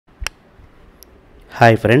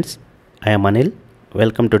Hi friends, I'm Anil.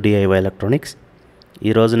 Welcome to DIY electronics.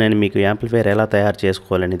 ఈరోజు నేను మీకు యాంప్లిఫైయర్ ఎలా తయారు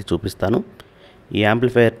చేసుకోవాలనేది చూపిస్తాను. ఈ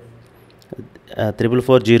యాంప్లిఫైయర్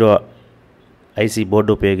 4440 IC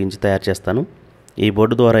బోర్డు ఉపయోగించి తయారు చేస్తాను. ఈ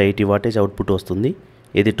బోర్డు ద్వారా 80 వాటేజ్ అవుట్పుట్ వస్తుంది.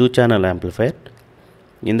 ఇది 2 ఛానల్ యాంప్లిఫైయర్.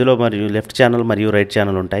 ఇందులో మరియు లెఫ్ట్ ఛానల్ మరియు రైట్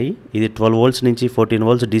ఛానల్ ఉంటాయి. ఇది 12 వోల్ట్స్ నుంచి 14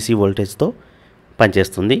 వోల్ట్స్ DC వోల్టేజ్తో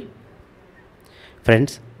పనిచేస్తుంది.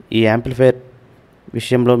 ఫ్రెండ్స్, ఈ యాంప్లిఫైయర్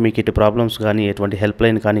విషయంలో మీకు ఇటు ప్రాబ్లమ్స్ కానీ ఎటువంటి హెల్ప్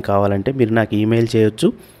లైన్ కానీ కావాలంటే మీరు నాకు ఈమెయిల్ చేయొచ్చు.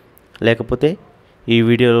 లేకపోతే ఈ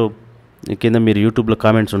వీడియో కింద మీరు యూట్యూబ్లో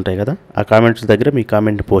కామెంట్స్ ఉంటాయి కదా, ఆ కామెంట్స్ దగ్గర మీ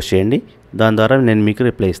కామెంట్ పోస్ట్ చేయండి. దాని ద్వారా నేను మీకు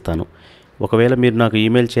రిప్లై ఇస్తాను. ఒకవేళ మీరు నాకు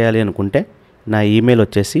ఈమెయిల్ చేయాలి అనుకుంటే నా ఈమెయిల్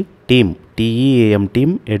వచ్చేసి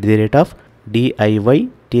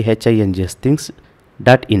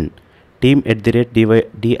team@DIYTHINGthings.in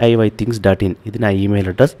team@DIYthings.in. ఇది నా ఈమెయిల్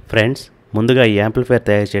అడ్రస్. ఫ్రెండ్స్, ముందుగా ఈ యాంప్లిఫైయర్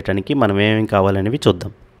తయారు చేయడానికి మనం ఏమేమి కావాలనేవి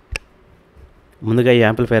చూద్దాం. ముందుగా ఈ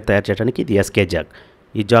యాంప్లిఫైయర్ తయారు చేయడానికి ఇది SK జాక్.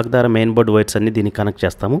 ఈ జాక్ ద్వారా మెయిన్ బోర్డ్ వైర్స్ అన్ని దీనికి కనెక్ట్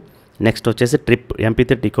చేస్తాము. నెక్స్ట్ వచ్చేసి ట్రిప్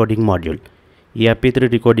MP3 డికోడింగ్ మాడ్యూల్. ఈ MP3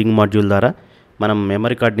 డికోడింగ్ మాడ్యూల్ ద్వారా మనం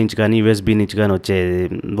మెమరీ కార్డ్ నుంచి కానీ USB నుంచి కానీ వచ్చే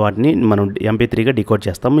వాటిని మనం MP3గా డికోడ్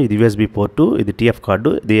చేస్తాము. ఇది USB పోర్టు, ఇది TF కార్డు,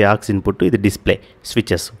 ఇది AUX ఇన్పుట్, ఇది డిస్ప్లే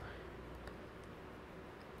స్విచెస్.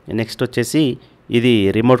 నెక్స్ట్ వచ్చేసి ఇది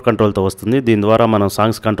రిమోట్ కంట్రోల్తో వస్తుంది. దీని ద్వారా మనం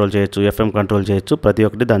సాంగ్స్ కంట్రోల్ చేయొచ్చు, FM కంట్రోల్ చేయొచ్చు, ప్రతి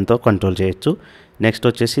ఒక్కటి దాంతో కంట్రోల్ చేయొచ్చు. నెక్స్ట్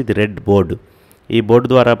వచ్చేసి ఇది రెడ్ బోర్డు. ఈ బోర్డు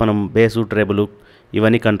ద్వారా మనం బేసు, ట్రెబుల్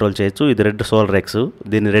ఇవన్నీ కంట్రోల్ చేయొచ్చు. ఇది రెడ్ సోల్ రెక్స్.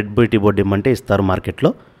 దీన్ని రెడ్ BT బోర్డు ఇమ్మంటే ఇస్తారు మార్కెట్లో.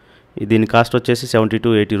 దీని కాస్ట్ వచ్చేసి 70 to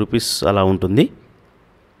 80 రూపీస్ అలా ఉంటుంది.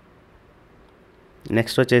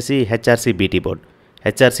 నెక్స్ట్ వచ్చేసి HRC BT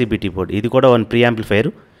బోర్డు. ఇది కూడా వన్ ప్రీ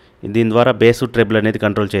యాంప్లిఫైయర్. దీని ద్వారా బేసు, ట్రెబుల్ అనేది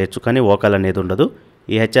కంట్రోల్ చేయొచ్చు, కానీ వోకల్ అనేది ఉండదు.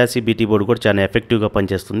 ఈ HRC BT బోర్డు కూడా చాలా ఎఫెక్టివ్గా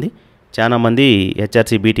పనిచేస్తుంది. చాలామంది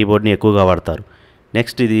HRC BT బోర్డుని ఎక్కువగా వాడతారు.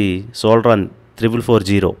 నెక్స్ట్ ఇది salcon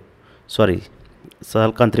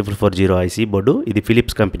 3440 IC బోర్డు. ఇది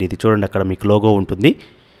ఫిలిప్స్ కంపెనీ. ఇది చూడండి, అక్కడ మీకు లోగో ఉంటుంది.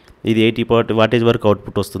 ఇది 80 వాటేజ్ వరకు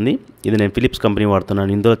అవుట్పుట్ వస్తుంది. ఇది నేను ఫిలిప్స్ కంపెనీ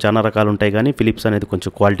వాడుతున్నాను. ఇందులో చాలా రకాలు ఉంటాయి, కానీ ఫిలిప్స్ అనేది కొంచెం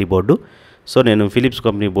క్వాలిటీ బోర్డు. సో నేను ఫిలిప్స్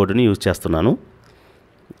కంపెనీ బోర్డుని యూజ్ చేస్తున్నాను.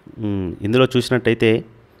 ఇందులో చూసినట్టయితే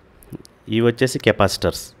ఇవి వచ్చేసి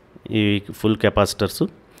కెపాసిటర్స్. ఇవి ఫుల్ కెపాసిటర్స్.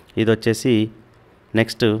 ఇది వచ్చేసి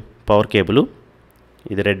నెక్స్ట్ పవర్ కేబుల్.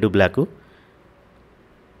 ఇది రెడ్, బ్లాక్.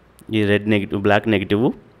 ఈ రెడ్ నెగిటివ్, బ్లాక్ నెగిటివ్,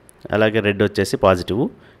 అలాగే రెడ్ వచ్చేసి పాజిటివ్.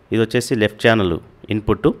 ఇది వచ్చేసి left channel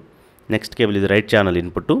input. Next cable ఇది రైట్ ఛానల్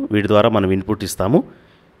ఇన్పుట్. వీటి ద్వారా మనం ఇన్పుట్ ఇస్తాము.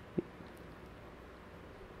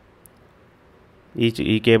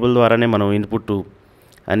 ఈ కేబుల్ ద్వారానే మనం ఇన్పుట్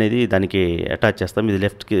అనేది దానికి అటాచ్ చేస్తాం. ఇది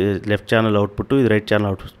లెఫ్ట్ ఛానల్ అవుట్పుట్, ఇది right channel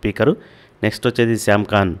output speaker. Next వచ్చేది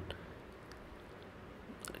శామ్కాన్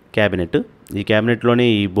క్యాబినెట్. ఈ క్యాబినెట్లోనే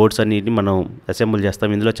ఈ బోర్డ్స్ అన్నిటిని మనం అసెంబుల్ చేస్తాం.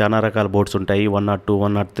 ఇందులో చాలా రకాల బోర్డ్స్ ఉంటాయి. 102,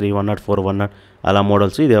 103, 104, 10 అలా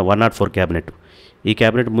మోడల్స్. ఇది 104 క్యాబినెట్. ఈ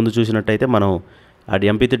క్యాబినెట్ ముందు చూసినట్టయితే మనం అది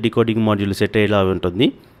MP3 డికోడింగ్ మాడ్యూల్ సెట్ అయ్యేలా ఉంటుంది.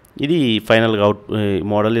 ఇది ఫైనల్గా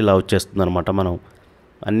మోడల్ ఇలా వచ్చేస్తుంది అనమాట. మనం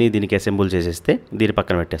అన్నీ దీనికి అసెంబుల్ చేసేస్తే దీని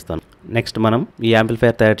పక్కన పెట్టేస్తాను. నెక్స్ట్ మనం ఈ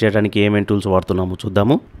యాంప్లిఫైయర్ తయారు చేయడానికి ఏమేమి టూల్స్ వాడుతున్నామో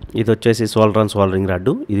చూద్దాము. ఇది వచ్చేసి సోల్డరింగ్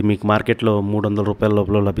రాడ్. ఇది మీకు మార్కెట్లో 300 రూపాయల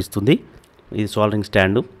లోపల లభిస్తుంది. ఇది సోల్డరింగ్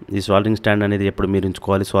స్టాండ్. ఈ సోల్డరింగ్ స్టాండ్ అనేది ఎప్పుడు మీరు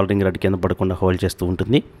ఉంచుకోవాలి, సోల్డరింగ్ రాడ్ కింద పడకుండా హోల్డ్ చేస్తూ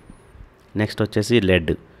ఉంటుంది. నెక్స్ట్ వచ్చేసి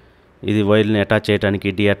లెడ్. ఇది వైర్ని అటాచ్ చేయడానికి,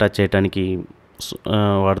 డీఅటాచ్ చేయడానికి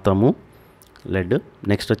వాడతాము లెడ్.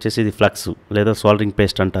 నెక్స్ట్ వచ్చేసి ఇది ఫ్లక్స్ లేదా సోల్డరింగ్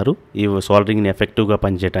పేస్ట్ అంటారు. ఈ సోల్డరింగ్ని ఎఫెక్టివ్గా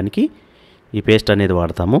పనిచేయడానికి ఈ పేస్ట్ అనేది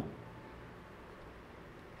వాడతాము.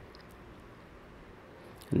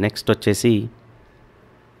 నెక్స్ట్ వచ్చేసి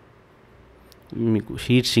మీకు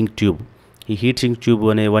హీట్ సింక్ ట్యూబ్. ఈ హీట్ సింక్ ట్యూబ్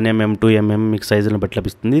అనే 1 mm, 2 mm మీకు సైజులను బట్టి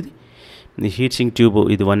లభిస్తుంది. ఈ హీట్ సింక్ ట్యూబ్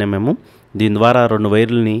ఇది 1 mm. దీని ద్వారా 2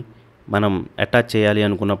 వైర్లని మనం అటాచ్ చేయాలి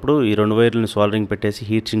అనుకున్నప్పుడు ఈ 2 వైర్లని సోల్డరింగ్ పెట్టేసి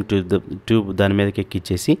హీట్ సింక్ ట్యూబ్ దాని మీదకి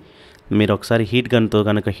ఎక్కిచ్చేసి మీరు ఒకసారి హీట్ గన్తో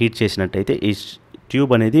కనుక హీట్ చేసినట్టయితే ఈ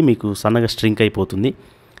ట్యూబ్ అనేది మీకు సన్నగా స్ట్రింక్ అయిపోతుంది.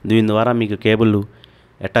 దీని ద్వారా మీకు కేబుల్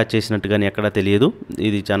అటాచ్ చేసినట్టు కానీ ఎక్కడా తెలియదు.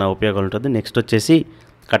 ఇది చాలా ఉపయోగాలు ఉంటుంది. నెక్స్ట్ వచ్చేసి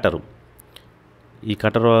కటరు. ఈ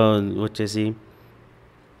కటర్ వచ్చేసి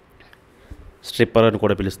స్ట్రిప్పర్ అని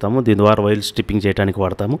కూడా పిలుస్తాము. దీని ద్వారా వైర్ స్ట్రిప్పింగ్ చేయడానికి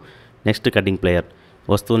వాడతాము. Next cutting player.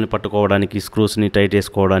 వస్తువుల్ని పట్టుకోవడానికి, స్క్రూస్ని టైట్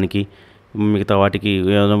చేసుకోవడానికి, మిగతా వాటికి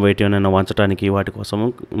వెయిట్ ఏమైనా వంచడానికి, వాటి కోసము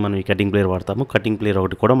మనం ఈ కటింగ్ ప్లేయర్ వాడతాము. కటింగ్ ప్లేయర్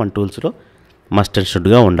ఒకటి కూడా మన టూల్స్లో మస్ట్ అండ్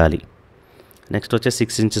షుడ్గా ఉండాలి. నెక్స్ట్ వచ్చే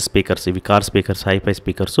 6 inch స్పీకర్స్. ఇవి కార్ స్పీకర్స్, హైఫై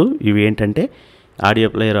స్పీకర్స్. ఇవి ఏంటంటే ఆడియో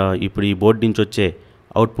ప్లేయర్ ఇప్పుడు ఈ బోర్డు నుంచి వచ్చే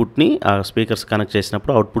అవుట్పుట్ని ఆ స్పీకర్స్ కనెక్ట్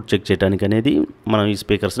చేసినప్పుడు అవుట్పుట్ చెక్ చేయడానికి అనేది మనం ఈ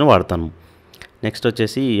స్పీకర్స్ని వాడతాము. నెక్స్ట్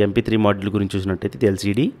వచ్చేసి MP3 మాడ్యూల్ గురించి చూసినట్టయితే ఇది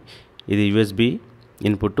LCD, ఇది USB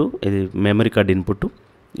ఇన్పుట్, ఇది మెమరీ కార్డ్ ఇన్పుట్,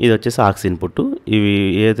 ఇది వచ్చేసి AUX ఇన్పుట్. ఇవి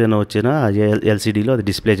ఏదైనా వచ్చినా LCDలో అది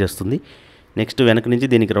డిస్ప్లే చేస్తుంది. నెక్స్ట్ వెనక నుంచి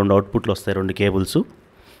దీనికి 2 అవుట్పుట్లు వస్తాయి, 2 కేబుల్స్.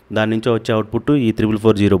 దాని నుంచి వచ్చే అవుట్పుట్ ఈ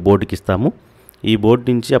 3440 బోర్డుకి ఇస్తాము. ఈ బోర్డు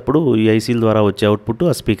నుంచి అప్పుడు ఈ ఐసీల ద్వారా వచ్చే అవుట్పుట్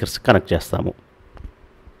ఆ స్పీకర్స్ కనెక్ట్ చేస్తాము.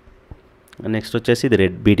 నెక్స్ట్ వచ్చేసి ఇది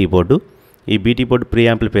రెడ్ బీటీ బోర్డు. ఈ బీటీ బోర్డు ప్రీ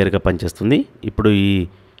యాంప్లిఫైయర్గా పనిచేస్తుంది. ఇప్పుడు ఈ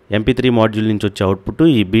MP3 మాడ్యూల్ నుంచి వచ్చే అవుట్పుట్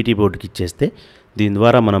ఈ బీటీ బోర్డుకి ఇచ్చేస్తే దీని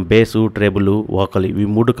ద్వారా మనం బేసు, ట్రెబుల్, వోకల్ ఇవి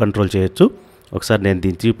 3 కంట్రోల్ చేయొచ్చు. ఒకసారి నేను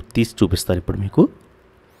దీన్ని తీసి చూపిస్తాను ఇప్పుడు మీకు.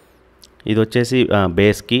 ఇది వచ్చేసి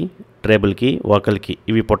బేస్కి, ట్రెబుల్కి, వోకల్కి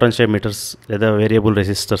ఇవి పొటెన్షియోమీటర్స్ లేదా వేరియబుల్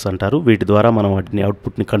రెసిస్టర్స్ అంటారు. వీటి ద్వారా మనం వాటిని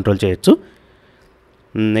అవుట్పుట్ని కంట్రోల్ చేయొచ్చు.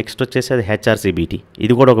 నెక్స్ట్ వచ్చేసి అది HRCBT.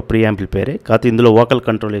 ఇది కూడా ఒక ప్రీ యాంప్లిఫైయరే, కాకపోతే ఇందులో వోకల్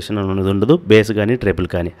కంట్రోలేషన్ అనేది ఉండదు. బేస్ కానీ ట్రెబుల్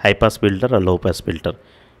కానీ హై పాస్ ఫిల్టర్, లో పాస్ ఫిల్టర్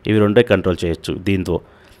ఇవి 2 కంట్రోల్ చేయొచ్చు దీంతో.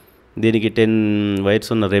 దీనికి 10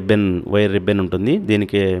 వైర్స్ ఉన్న వైర్ రిబ్బెన్ ఉంటుంది.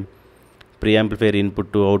 దీనికి ప్రీ యాంప్లిఫైయర్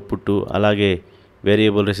ఇన్పుట్, అవుట్పుట్, అలాగే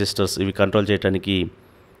వేరియబుల్ రెసిస్టర్స్ ఇవి కంట్రోల్ చేయడానికి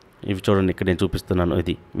ఇవి చూడండి ఇక్కడ నేను చూపిస్తున్నాను.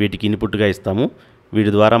 వీటికి ఇన్పుట్గా ఇస్తాము.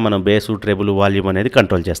 వీటి ద్వారా మనం బేసు, ట్రెబుల్, వాల్యూమ్ అనేది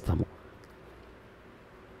కంట్రోల్ చేస్తాము.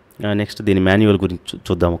 నెక్స్ట్ దీని మాన్యువల్ గురించి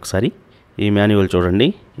చూద్దాం ఒకసారి. ఈ మాన్యువల్ చూడండి.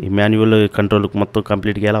 ఈ మాన్యువల్ కంట్రోల్ మొత్తం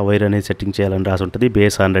కంప్లీట్గా ఎలా వైర్ అనేది సెట్టింగ్ చేయాలని రాసి ఉంటుంది.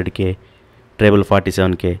 బేస్ 100K, ట్రెబుల్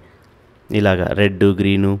 47K, ఇలాగా రెడ్,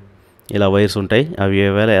 గ్రీను ఇలా వైర్స్ ఉంటాయి. అవి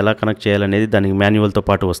ఎలా కనెక్ట్ చేయాలనేది దానికి మాన్యువల్తో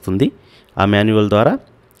పాటు వస్తుంది. ఆ మాన్యువల్ ద్వారా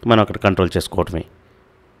మనం అక్కడ కంట్రోల్ చేసుకోవటమే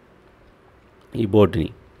ఈ బోర్డుని.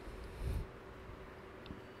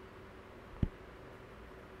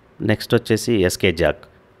 నెక్స్ట్ వచ్చేసి ఎస్కే జాక్.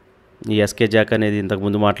 ఈ ఎస్కే జాక్ అనేది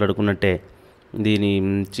ఇంతకుముందు మాట్లాడుకున్నట్టే దీని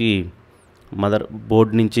నుంచి మదర్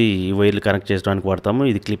బోర్డు నుంచి ఈ వైర్లు కనెక్ట్ చేయడానికి వాడతాము.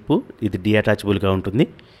 ఇది క్లిప్పు, ఇది డిఅటాచబుల్గా ఉంటుంది.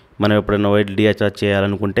 మనం ఎప్పుడైనా వైర్లు డిఅటాచ్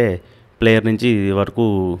చేయాలనుకుంటే ప్లేయర్ నుంచి వరకు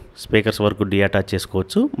స్పీకర్స్ వరకు డిఅటాచ్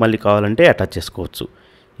చేసుకోవచ్చు, మళ్ళీ కావాలంటే అటాచ్ చేసుకోవచ్చు.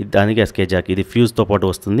 ఇది దానికి ఎస్కే జాక్. ఇది ఫ్యూజ్తో పాటు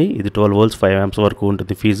వస్తుంది. ఇది 12 volts 5 amps వరకు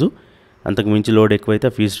ఉంటుంది ఫీజు. అంతకు మించి లోడ్ ఎక్కువైతే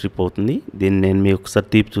ఫీజు ట్రిప్ అవుతుంది. దీన్ని నేను మీకు ఒకసారి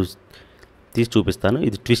తీసి చూపిస్తాను.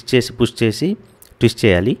 ఇది పుష్ చేసి ట్విస్ట్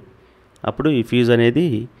చేయాలి. అప్పుడు ఈ ఫ్యూజ్ అనేది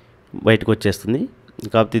బయటకు వచ్చేస్తుంది.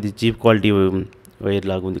 కాకపోతే ఇది చీప్ క్వాలిటీ వైర్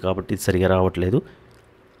లాగా ఉంది కాబట్టి ఇది సరిగా రావట్లేదు.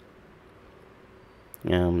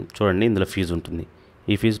 చూడండి ఇందులో ఫీజు ఉంటుంది.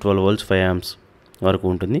 ఈ ఫీజు 12 volts 5 amps వరకు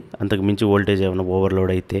ఉంటుంది. అంతకు మించి వోల్టేజ్ ఏమైనా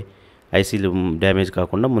ఓవర్లోడ్ అయితే ఐసీలు డ్యామేజ్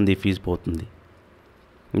కాకుండా ముందు ఈ ఫీజు పోతుంది.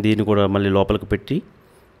 దీన్ని కూడా మళ్ళీ లోపలికి పెట్టి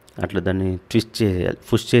అట్లా దాన్ని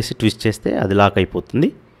పుష్ చేసి ట్విస్ట్ చేస్తే అది లాక్ అయిపోతుంది.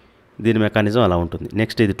 దీని మెకానిజం అలా ఉంటుంది.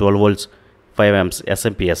 నెక్స్ట్ ఇది 12 volts 5 amps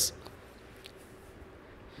SMPS.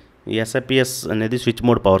 ఈ SMPS అనేది స్విచ్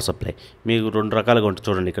మోడ్ పవర్ సప్లై. మీకు 2 రకాలుగా ఉంటుంది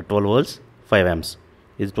చూడండి. ఇక్కడ 12 volts 5 amps.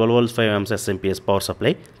 ఇది 12 volts 5 amps SMPS power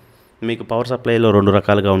supply. మీకు పవర్ సప్లైలో 2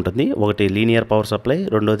 రకాలుగా ఉంటుంది. ఒకటి లీనియర్ పవర్ సప్లై,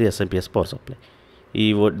 రెండోది SMPS పవర్ సప్లై.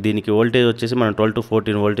 దీనికి వోల్టేజ్ వచ్చేసి మనం 12 to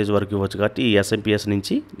 14 వోల్టేజ్ వరకు ఇవ్వచ్చు కాబట్టి ఈ SMPS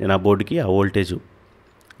నుంచి నేను ఆ బోర్డుకి ఆ వోల్టేజ్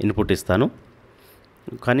ఇన్పుట్ ఇస్తాను.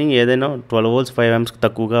 కానీ ఏదైనా 12 volts 5 amps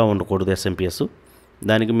తక్కువగా ఉండకూడదు SMPS.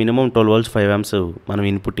 దానికి మినిమం 12 volts 5 amps మనం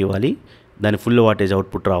ఇన్పుట్ ఇవ్వాలి. దాని ఫుల్ వాటేజ్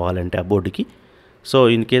అవుట్పుట్ రావాలంటే ఆ బోర్డుకి. సో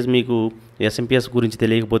ఇన్ కేస్ మీకు SMPS గురించి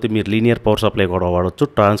తెలియకపోతే మీరు లీనియర్ పవర్ సప్లై కూడా వాడవచ్చు.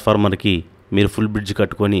 ట్రాన్స్ఫార్మర్కి మీరు ఫుల్ బ్రిడ్జ్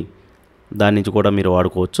కట్టుకొని దాని నుంచి కూడా మీరు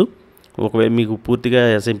వాడుకోవచ్చు. ఒకవేళ మీకు పూర్తిగా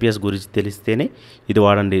SMPS గురించి తెలిస్తేనే ఇది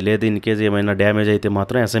వాడండి. లేదా ఇన్ కేస్ ఏమైనా డ్యామేజ్ అయితే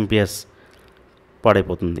మాత్రం SMPS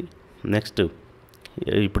పాడైపోతుంది. నెక్స్ట్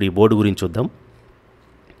ఇప్పుడు ఈ బోర్డు గురించి చూద్దాం.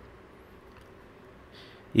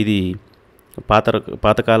 ఇది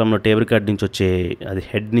పాతకాలంలో టేబుల్ కార్డ్ నుంచి వచ్చే అది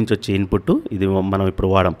హెడ్ నుంచి వచ్చే ఇన్పుట్. ఇది మనం ఇప్పుడు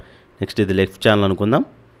వాడాం. నెక్స్ట్ ఇది లెఫ్ట్ ఛానల్ అనుకుందాం.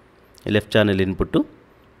 Left channel input.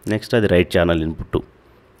 నెక్స్ట్ అది రైట్ ఛానల్ ఇన్పుట్.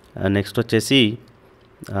 నెక్స్ట్ వచ్చేసి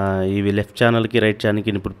ఇవి లెఫ్ట్ ఛానల్కి రైట్ ఛానల్కి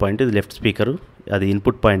ఇన్పుట్ పాయింట్. ఇది లెఫ్ట్ స్పీకరు, అది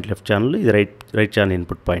ఇన్పుట్ పాయింట్ లెఫ్ట్ ఛానల్. ఇది రైట్ ఛానల్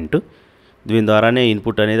ఇన్పుట్ పాయింట్. దీని ద్వారానే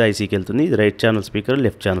ఇన్పుట్ అనేది ఐసీకి వెళ్తుంది. ఇది right channel speaker,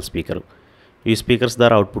 left channel speaker. ఈ స్పీకర్స్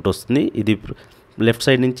ద్వారా అవుట్పుట్ వస్తుంది. ఇది లెఫ్ట్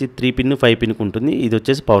సైడ్ నుంచి 3 pin 5 pin ఉంటుంది. ఇది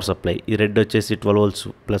వచ్చేసి పవర్ సప్లై. ఈ రెడ్ వచ్చేసి 12 volts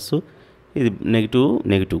ప్లస్, ఇది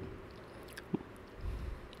నెగిటివ్.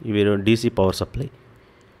 ఇవి DC పవర్ సప్లై.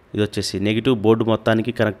 ఇది వచ్చేసి నెగిటివ్ బోర్డు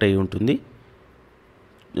మొత్తానికి కనెక్ట్ అయ్యి ఉంటుంది.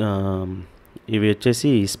 ఇవి వచ్చేసి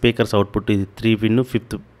స్పీకర్స్ అవుట్పుట్. ఇది 3 pin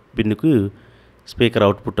 5th పిన్కు స్పీకర్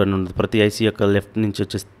అవుట్పుట్ అని ఉంటుంది. ప్రతి ఐసీ యొక్క లెఫ్ట్ నుంచి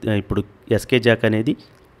వచ్చేసి ఇప్పుడు ఎస్కే జాక్ అనేది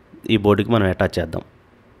ఈ బోర్డుకి మనం అటాచ్ చేద్దాం.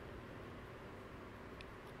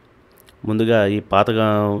 ముందుగా ఈ పాతగా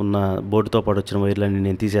ఉన్న బోర్డుతో పాటు వచ్చిన వైర్లన్నీ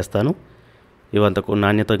నేను తీసేస్తాను. ఇవంతకు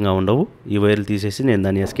నాణ్యతంగా ఉండవు. ఈ వైర్లు తీసేసి నేను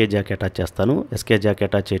దాన్ని ఎస్కే జాక్ అటాచ్ చేస్తాను. ఎస్కే జాక్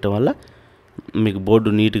అటాచ్ చేయడం వల్ల మీకు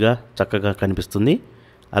బోర్డు నీట్గా చక్కగా కనిపిస్తుంది.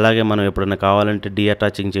 అలాగే మనం ఎప్పుడైనా కావాలంటే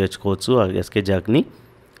డీఅటాచింగ్ చేసుకోవచ్చు ఆ ఎస్కే జాక్ని.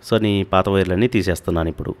 సో నీ పాత వైర్లన్నీ తీసేస్తున్నాను.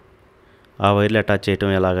 ఇప్పుడు ఆ వైర్లు అటాచ్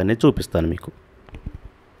చేయడం ఎలాగనే చూపిస్తాను మీకు.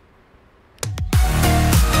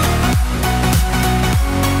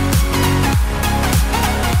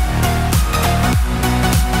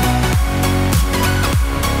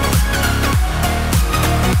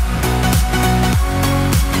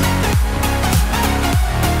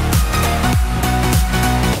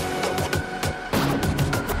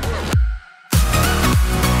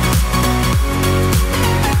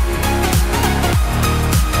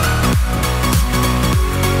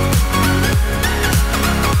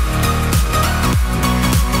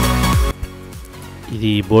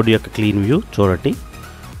 బోర్డు యొక్క క్లీన్ వ్యూ చూడండి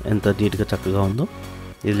ఎంత నీట్గా చక్కగా ఉందో.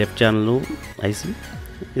 ఇది లెఫ్ట్ ఛానల్ ఐసీ,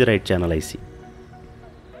 ఇది రైట్ ఛానల్ ఐసీ.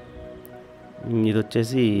 ఇది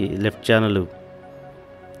వచ్చేసి లెఫ్ట్ ఛానల్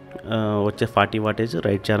వచ్చే 40 వాటేజ్,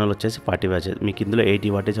 రైట్ ఛానల్ వచ్చేసి 40 వాటేజ్. మీకు ఇందులో 80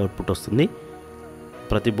 వాటేజ్ అవుట్పుట్ వస్తుంది.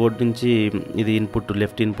 ప్రతి బోర్డు నుంచి ఇది ఇన్పుట్,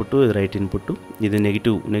 లెఫ్ట్ ఇన్పుట్, ఇది రైట్ ఇన్పుట్. ఇది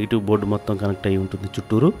నెగిటివ్ బోర్డు మొత్తం కనెక్ట్ అయ్యి ఉంటుంది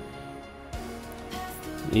చుట్టూరు.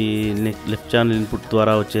 ఈ లెఫ్ట్ ఛానల్ ఇన్పుట్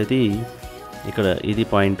ద్వారా వచ్చేది ఇక్కడ ఇది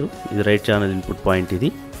పాయింట్, ఇది రైట్ ఛానల్ ఇన్పుట్ పాయింట్. ఇది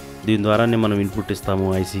దీని ద్వారానే మనం ఇన్పుట్ ఇస్తాము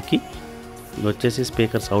ఐసీకి. ఇది వచ్చేసి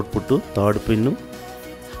speakers output, third pin.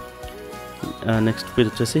 Next pin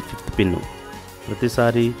వచ్చేసి 5th పిన్ను.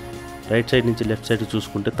 ప్రతిసారి రైట్ సైడ్ నుంచి లెఫ్ట్ సైడ్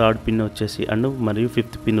చూసుకుంటే థర్డ్ పిన్ వచ్చేసి మరియు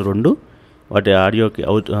 5th పిన్ రెండు వాటి ఆడియోకి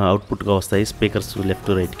అవుట్పుట్గా వస్తాయి స్పీకర్స్ లెఫ్ట్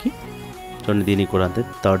రైట్కి. చూడండి దీనికి కూడా అంతే,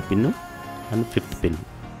 third pin and 5th pin.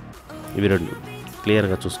 ఇవి రెండు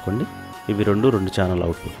క్లియర్గా చూసుకోండి. ఇవి రెండు ఛానల్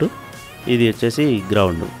అవుట్పుట్. ఇది వచ్చేసి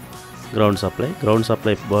గ్రౌండ్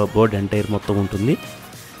సప్లై బోర్డ్ ఎంటైర్ మొత్తం ఉంటుంది,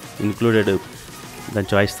 ఇంక్లూడెడ్ దాని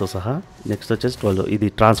చాయిస్తో సహా. నెక్స్ట్ వచ్చేసి 12. ఇది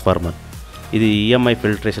ట్రాన్స్ఫార్మర్. ఇది ఈఎంఐ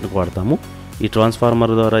ఫిల్టరేషన్కి వాడతాము. ఈ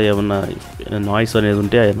ట్రాన్స్ఫార్మర్ ద్వారా ఏమన్నా నాయిస్ అనేది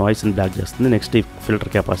ఉంటే ఆ నాయిస్ని బ్లాక్ చేస్తుంది. నెక్స్ట్ ఈ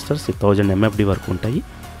ఫిల్టర్ కెపాసిటర్స్ 1000 MFD వరకు ఉంటాయి.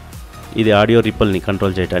 ఇది ఆడియో రిపల్ని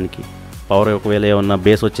కంట్రోల్ చేయడానికి. పవర్ ఒకవేళ ఏమన్నా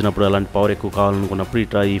బేస్ వచ్చినప్పుడు అలాంటి పవర్ ఎక్కువ కావాలనుకున్నప్పుడు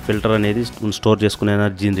ఇట్లా ఈ ఫిల్టర్ అనేది స్టోర్ చేసుకునే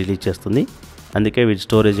ఎనర్జీని రిలీజ్ చేస్తుంది. అందుకే వీటి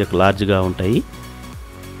స్టోరేజ్ లార్జ్గా ఉంటాయి.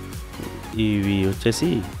 ఇవి వచ్చేసి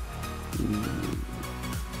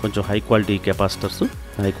కొంచెం హై క్వాలిటీ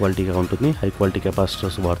క్వాలిటీగా ఉంటుంది. హై క్వాలిటీ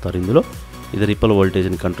కెపాసిటర్స్ వాడతారు ఇందులో. ఇది రిపల్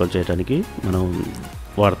వోల్టేజ్ని కంట్రోల్ చేయడానికి మనం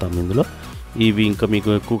వాడతాం ఇందులో. ఇవి ఇంకా మీకు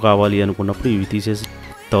ఎక్కువ కావాలి అనుకున్నప్పుడు ఇవి తీసేసి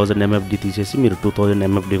 1000 MFD తీసేసి మీరు 2000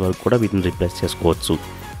 MFD వరకు కూడా వీటిని రీప్లేస్ చేసుకోవచ్చు,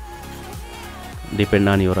 డిపెండ్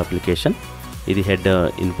ఆన్ యువర్ అప్లికేషన్. ఇది హెడ్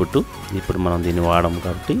ఇన్పుట్. ఇప్పుడు మనం దీన్ని వాడము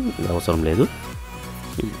కాబట్టి ఇది అవసరం లేదు.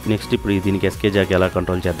 నెక్స్ట్ ఇప్పుడు దీనికి ఎస్కే జాక్ ఎలా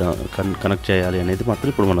కనెక్ట్ చేయాలి అనేది మాత్రం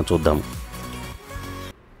ఇప్పుడు మనం చూద్దాము.